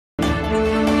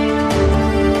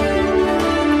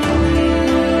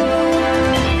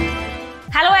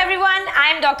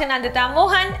Dr. Nandita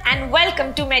Mohan and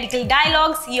welcome to Medical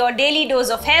Dialogues, your daily dose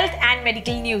of health and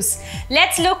medical news.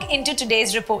 Let's look into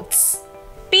today's reports.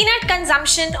 Peanut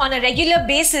consumption on a regular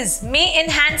basis may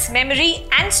enhance memory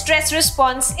and stress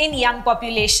response in young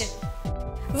population.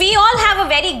 We all have a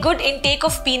very good intake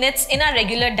of peanuts in our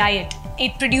regular diet.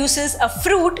 It produces a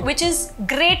fruit which is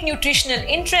great nutritional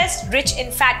interest, rich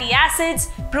in fatty acids,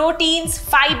 proteins,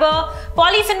 fiber,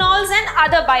 polyphenols and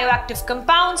other bioactive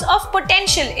compounds of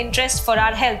potential interest for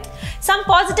our health. Some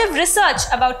positive research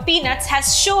about peanuts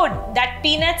has showed that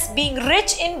peanuts being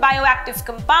rich in bioactive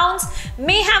compounds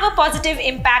may have a positive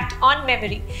impact on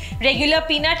memory. Regular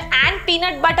peanut and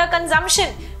peanut butter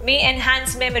consumption may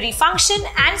enhance memory function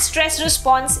and stress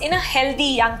response in a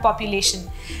healthy young population.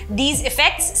 These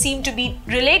effects seem to be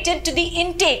related to the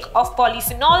intake of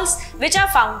polyphenols which are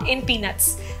found in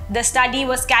peanuts. The study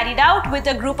was carried out with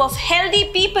a group of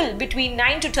healthy people between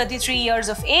 9 to 33 years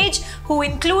of age who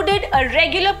included a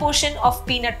regular portion of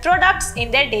peanut products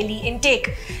in their daily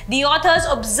intake. The authors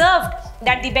observed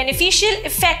that the beneficial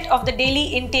effect of the daily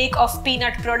intake of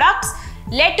peanut products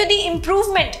led to the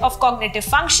improvement of cognitive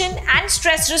function and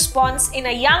stress response in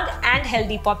a young and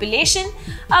healthy population,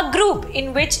 a group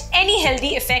in which any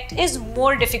healthy effect is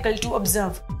more difficult to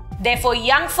observe. Therefore,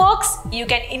 young folks, you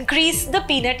can increase the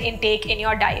peanut intake in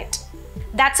your diet.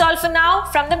 That's all for now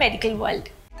from the medical world.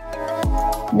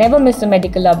 Never miss a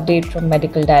medical update from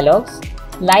Medical Dialogues.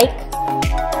 Like,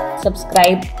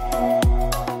 subscribe,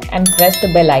 and press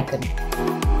the bell icon.